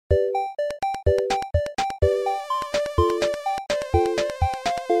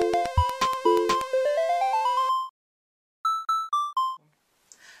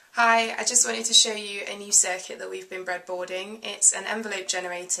Hi, I just wanted to show you a new circuit that we've been breadboarding. It's an envelope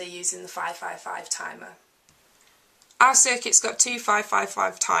generator using the 555 timer. Our circuit's got two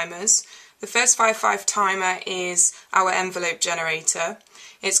 555 timers. The first 555 timer is our envelope generator.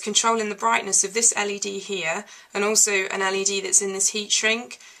 It's controlling the brightness of this LED here and also an LED that's in this heat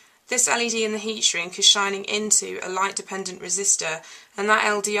shrink. This LED in the heat shrink is shining into a light dependent resistor, and that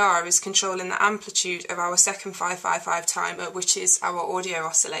LDR is controlling the amplitude of our second 555 timer, which is our audio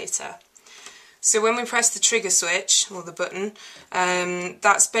oscillator. So when we press the trigger switch, or the button,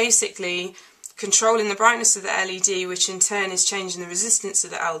 that's basically controlling the brightness of the LED, which in turn is changing the resistance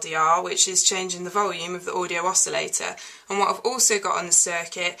of the LDR, which is changing the volume of the audio oscillator. And what I've also got on the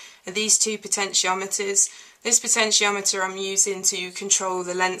circuit are these two potentiometers. This potentiometer I'm using to control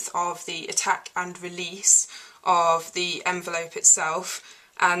the length of the attack and release of the envelope itself,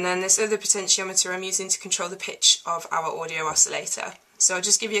 and then this other potentiometer I'm using to control the pitch of our audio oscillator. So I'll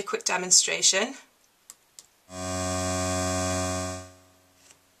just give you a quick demonstration.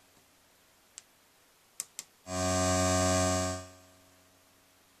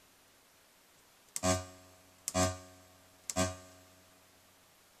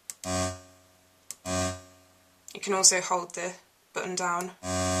 You can also hold the button down.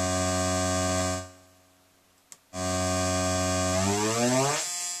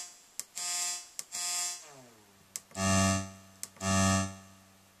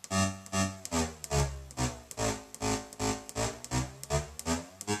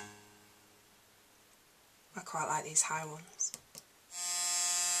 I quite like these high ones.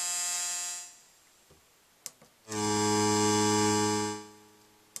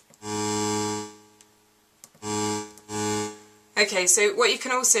 Okay, so what you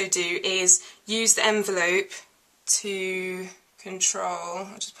can also do is use the envelope to control,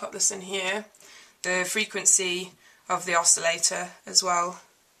 I'll just pop this in here, the frequency of the oscillator as well.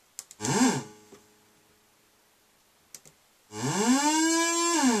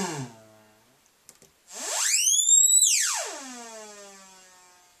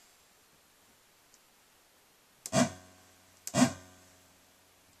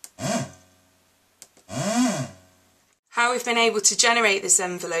 How we've been able to generate this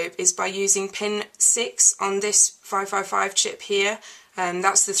envelope is by using pin 6 on this 555 chip here, and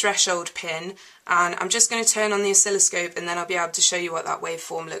that's the threshold pin, and I'm just going to turn on the oscilloscope and then I'll be able to show you what that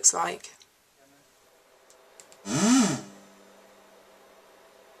waveform looks like.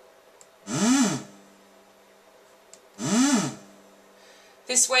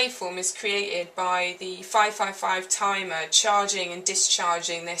 This waveform is created by the 555 timer charging and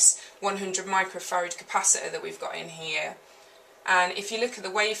discharging this 100 microfarad capacitor that we've got in here. And if you look at the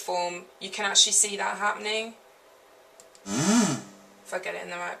waveform, you can actually see that happening. If I get it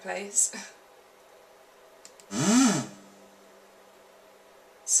in the right place.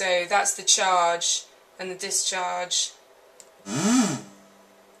 So that's the charge and the discharge.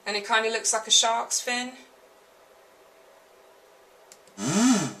 And it kind of looks like a shark's fin.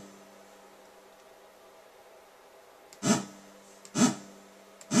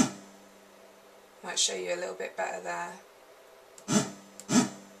 Might show you a little bit better there.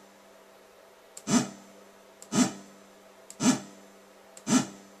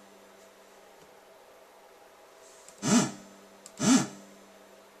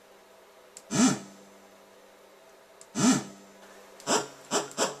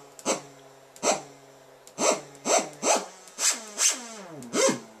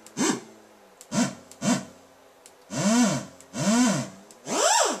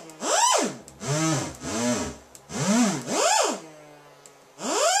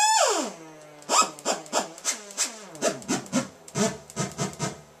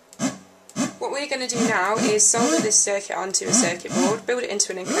 What we're going to do now is solder this circuit onto a circuit board, build it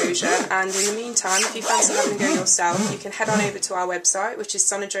into an enclosure, and in the meantime, if you fancy having a go yourself, you can head on over to our website, which is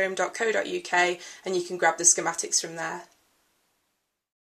sonodrome.co.uk, and you can grab the schematics from there.